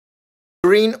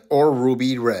Green or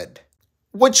ruby red?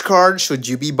 Which card should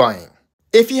you be buying?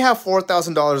 If you have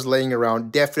 $4,000 laying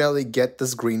around, definitely get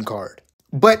this green card.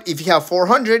 But if you have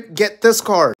 400, get this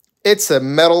card. It's a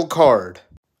metal card.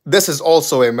 This is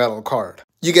also a metal card.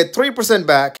 You get 3%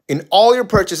 back in all your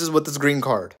purchases with this green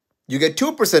card. You get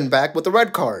 2% back with the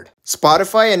red card.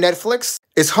 Spotify and Netflix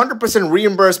is 100%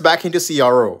 reimbursed back into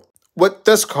CRO with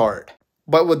this card.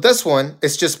 But with this one,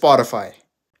 it's just Spotify.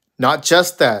 Not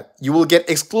just that, you will get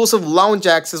exclusive lounge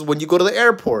access when you go to the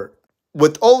airport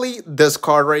with only this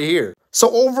card right here. So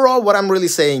overall, what I'm really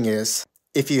saying is,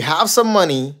 if you have some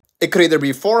money, it could either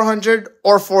be 400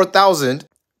 or 4,000,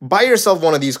 buy yourself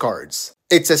one of these cards.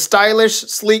 It's a stylish,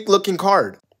 sleek looking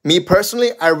card. Me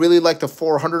personally, I really like the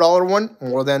 $400 one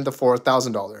more than the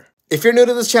 $4,000. If you're new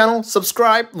to this channel,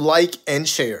 subscribe, like, and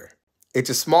share. It's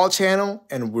a small channel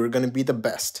and we're gonna be the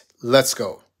best. Let's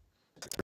go.